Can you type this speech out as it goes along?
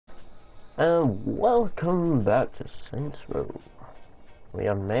And welcome back to Saints Row. We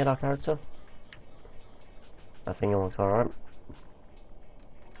have made our character. I think it looks alright.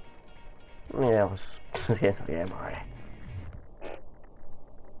 Yeah, let's get to the game already.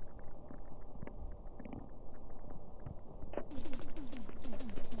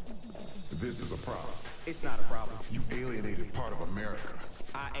 This is a problem. It's not a problem. You alienated part of America.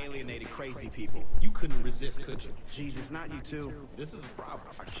 I alienated crazy people. You couldn't resist, could you? Jesus, not you too. This is a problem.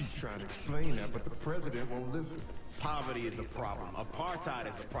 I keep trying to explain that, but the president won't listen. Poverty is a problem. Apartheid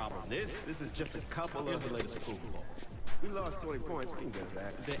is a problem. This is just a couple Here's of... the latest approval law. We lost 20 points. We can get it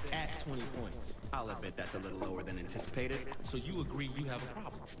back. They're at 20 points. I'll admit that's a little lower than anticipated. So you agree you have a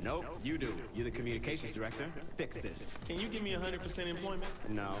problem? Nope, you do. You're the communications director. Fix this. Can you give me 100% employment?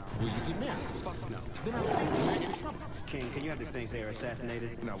 No. Will you get married? Fuck no. Then I think we're in trouble. King, can you have this thing's heir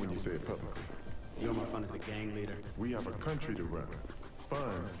assassinated? Not when you say it publicly. You're more fun as a gang leader. We have a country to run.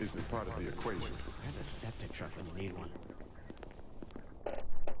 Fun isn't part of the equation. There's a septic truck when you need one.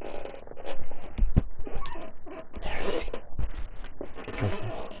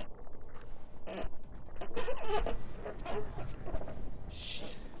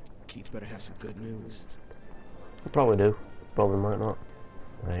 Shit. Keith better have some good news. Probably do. Probably might not.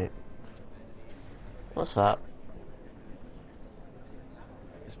 Right. What's that?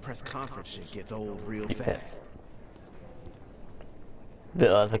 This press conference shit gets old real fast. Bit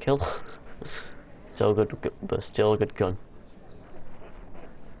of overkill. So good, but still a good gun.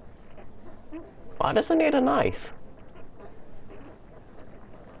 Why does it need a knife?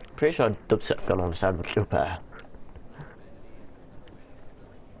 Pretty sure a dubstep gun on the side would do better.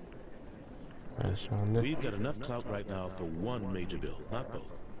 We've got enough clout right now for one major bill, not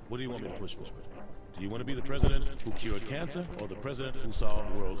both. What do you want me to push forward? Do you want to be the president who cured cancer or the president who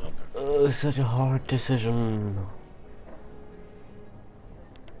solved world hunger? Such a hard decision.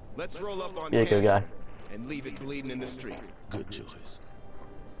 Let's roll up on Yeah, good guy. and leave it bleeding in the street. Good choice.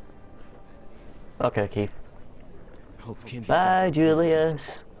 Okay, Keith. I hope Kinsey's Bye, got the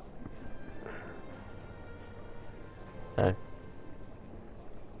Julius. Oh.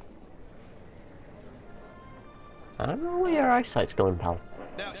 I don't know where your eyesight's going, pal.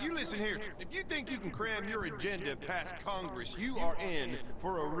 Now, you listen here. If you think you can cram your agenda past Congress, you are in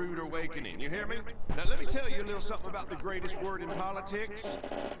for a rude awakening. You hear me? Now, let me tell you a little something about the greatest word in politics.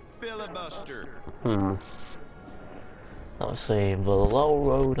 Filibuster. Let's see, the low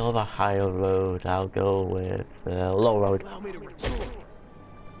road or the higher road? I'll go with the low road. Allow me to retort.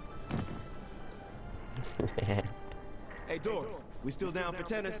 Hey, Dorks, we still down for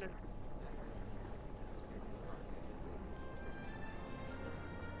tennis?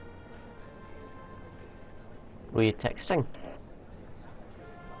 Were you texting?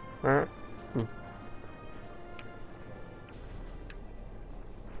 Hmm.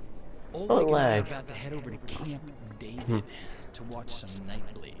 Oleg Oh, and I are lag. about to head over to Camp David to watch some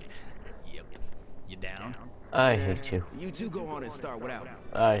Nightblade. Yep. You down? I hate you. You two go on and start without me.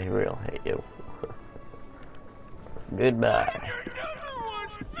 I real hate you. Goodbye.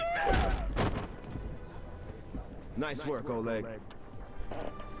 Nice work, Oleg.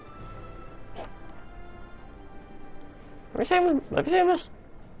 Have you seen this?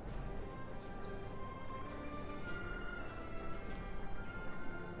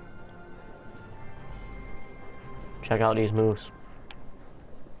 Check out these moves.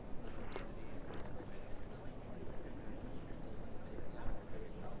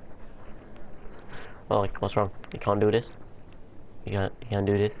 Oh, like, what's wrong? You can't do this? You can't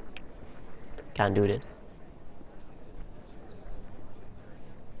do this? Can't do this?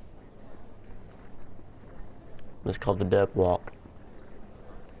 It's called the dirt walk.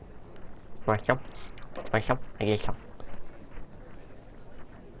 Right, jump. Right, jump. I get jump.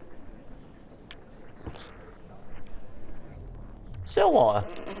 Stillwater.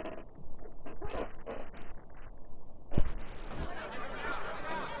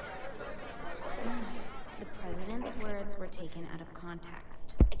 The president's words were taken out of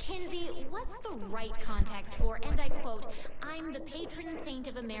context. Kinsey, what's the right context for, and I quote, "I'm the patron saint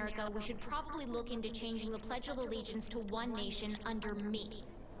of America. We should probably look into changing the Pledge of Allegiance to one nation under me."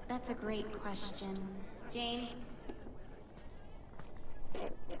 That's a great question. Jane?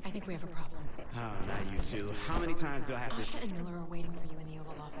 I think we have a problem. Oh, not you two. How many times do I have to... Asha and Miller are waiting for you in the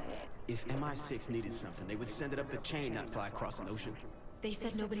Oval Office. If MI6 needed something, they would send it up the chain, not fly across an ocean. They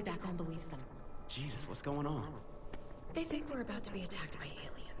said nobody back home believes them. Jesus, what's going on? They think we're about to be attacked by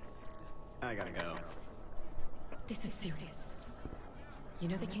aliens. I gotta go. This is serious. You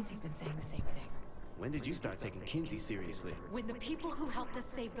know that Kinsey's been saying the same thing. When did you start taking Kinsey seriously? When the people who helped us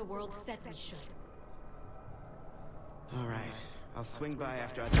save the world said we should. All right. I'll swing by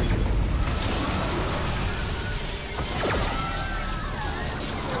after I do.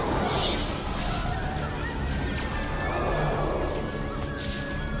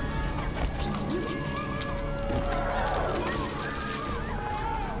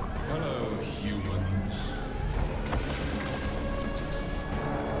 Hello, humans.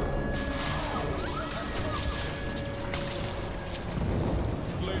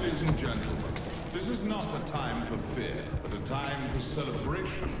 Ladies and gentlemen, this is not a time for fear, but a time for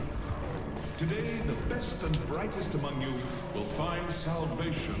celebration. Today, the best and brightest among you will find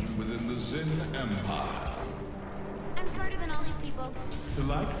salvation within the Zin Empire. I'm smarter than all these people.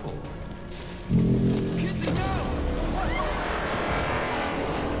 Delightful. Kinsey, no!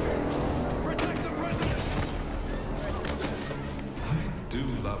 Protect the president! I do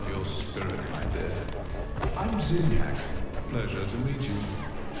love your spirit, my dear. I'm Zinyak. Pleasure to meet you.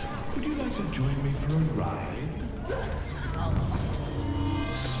 Would you like to join me for a ride?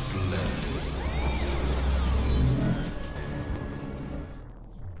 Splendid.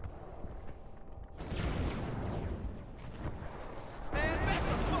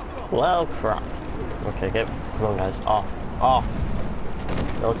 Well, crap. Okay, come on, guys. Off. Off.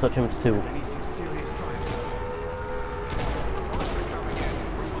 Don't touch him too. I need some serious fire.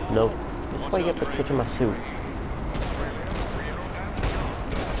 Nope. This is why you get for touching my suit.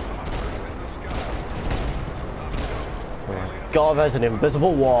 God, there's an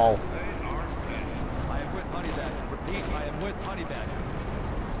invisible wall. I am with Honey Badger. Repeat, I am with Honey Badger.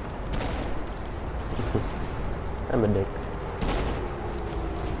 I'm a dick.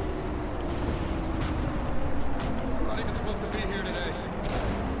 I'm not even supposed to be here today.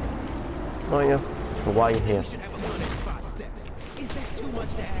 Oh yeah. So why are you here? We should have about 85 steps. Is that too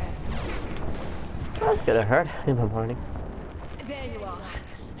much to ask? That's gonna hurt in the morning. There you are.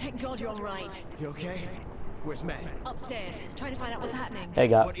 Thank God you're all right. You okay? Where's Matt? Upstairs, trying to find out what's happening. Hey,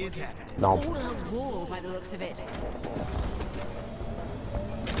 God. What is happening? No. All out war by the looks of it.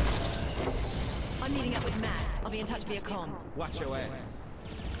 I'm meeting up with Matt. I'll be in touch via comm. Watch your ass.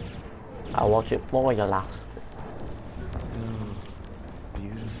 I'll watch it for you, lass. Oh,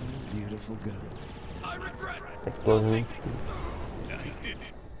 beautiful, beautiful guns. I regret Explosion. I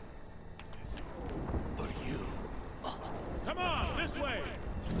didn't. But you. Come on, this way!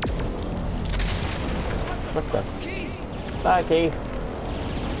 What the? Bye, Keith.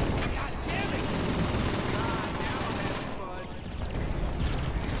 God damn it! Now I'm having fun.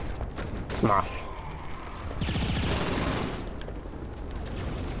 Smash.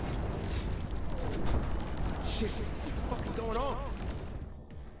 Shit, what the fuck is going on?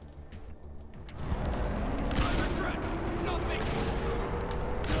 I regret nothing.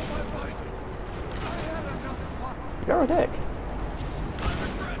 Tell my wife I had another wife. You're a dick. I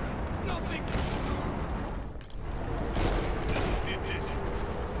regret nothing. Did this.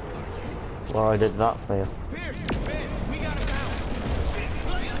 Well, I did that for you. Pierce, Ben, we gotta bounce. Shit,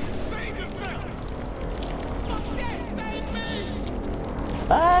 player, save yourself. Fuck that, save me.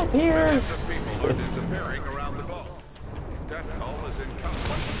 Bye, Pierce. People are disappearing around the vault. Death toll is in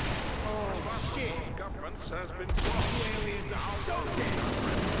conflict. Oh, shit. Governments has been swamped. You aliens are so dead.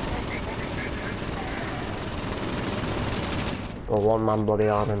 Well, one man bloody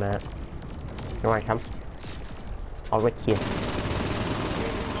army, mate. Here I come. I'll wreck you.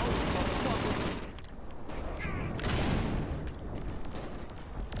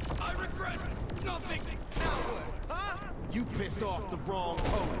 I regret nothing. Now what, huh? You pissed off the wrong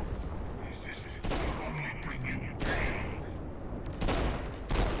police. Resistance will only bring you pain.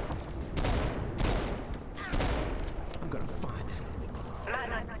 I'm gonna find that ugly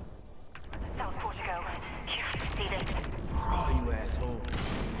motherfucker. South Portugal. You see this? Where are you, asshole?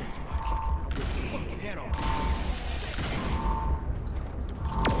 Snatch my key. I'll rip your fucking head off.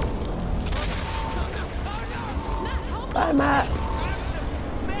 Bye, Matt.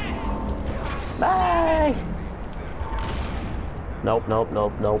 Bye. Nope, nope,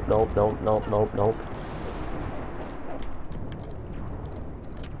 nope, nope, nope, nope, nope, nope, nope.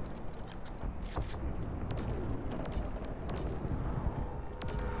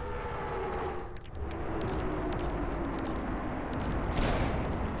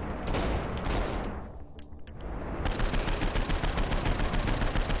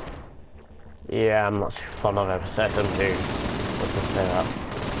 Yeah, I'm not too fond of ever second dude. Let's just say that.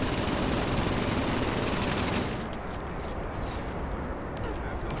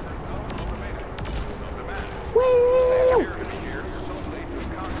 Whee!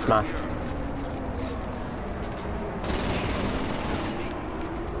 Smash.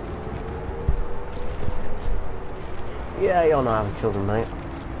 Yeah, you're not having children, mate.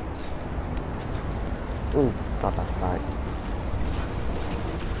 Ooh, God, that's right.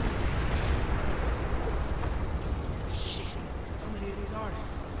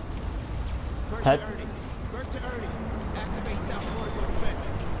 Ted.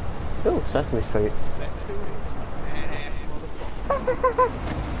 Ooh, Sesame Street. Let's do this, badass motherfucker.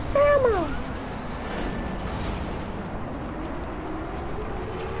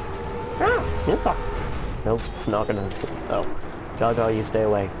 Ah, yeah. Nope, not gonna. Oh, Jar Jar, you stay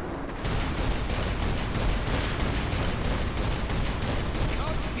away.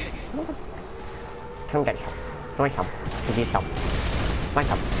 Come get some. Join some. Give some. Find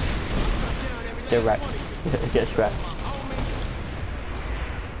some. Get wrecked. Get wrecked.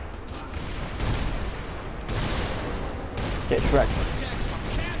 Get wrecked.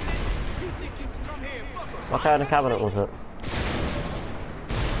 What kind of cabinet was it?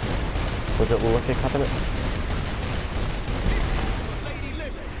 Was it a wicker cabinet?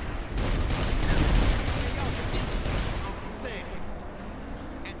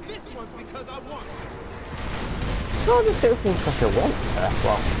 No, just do things because you want to.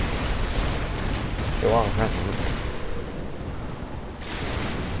 Well, you are president.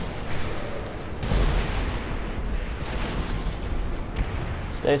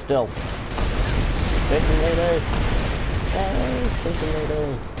 Stay still. Space Invaders! Hey, Space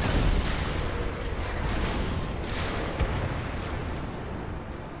Invaders!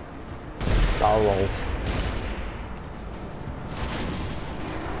 All rolled.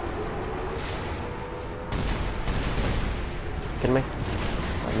 Kidding me? I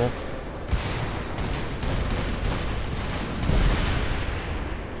know.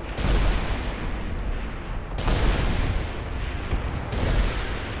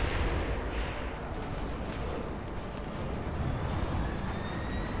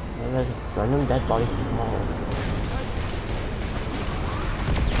 There's a random dead body. Oh.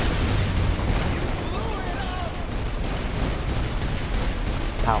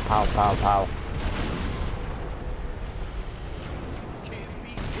 Pow, pow, pow, pow.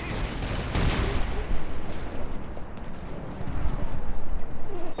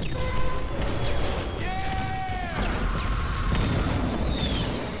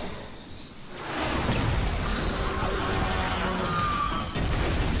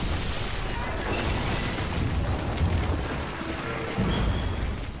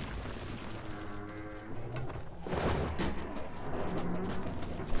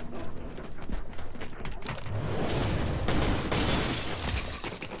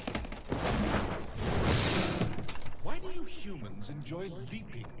 Enjoy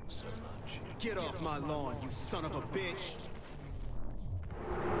leaping so much. Get off my lawn, you son of a bitch.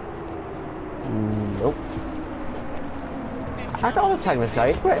 Nope. I don't want to take this guy,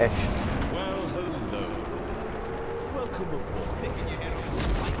 he's British. Well, hello. Welcome aboard. Sticking your head on the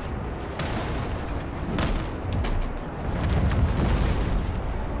spike.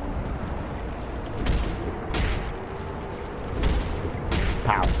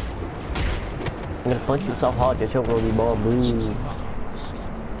 Pow. I'm gonna punch you so hard that you'll really more moves.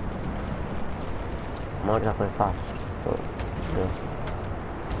 Not exactly fast, but yeah.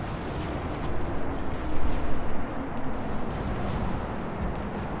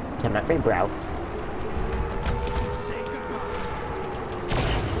 Can that be bro? Say goodbye.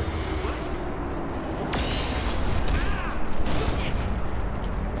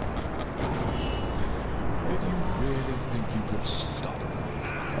 Did you really think you could stop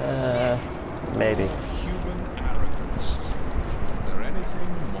me? Maybe. Human arrogance. Is there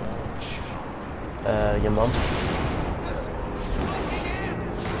anything more charming? Your mom?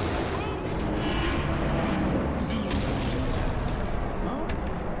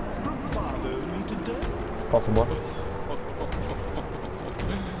 Bravado me to death? Possible.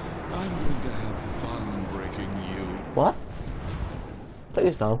 I'm going to have fun breaking you. What?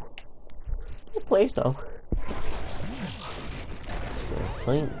 Please no. Please no.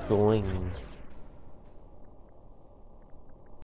 Saints wings.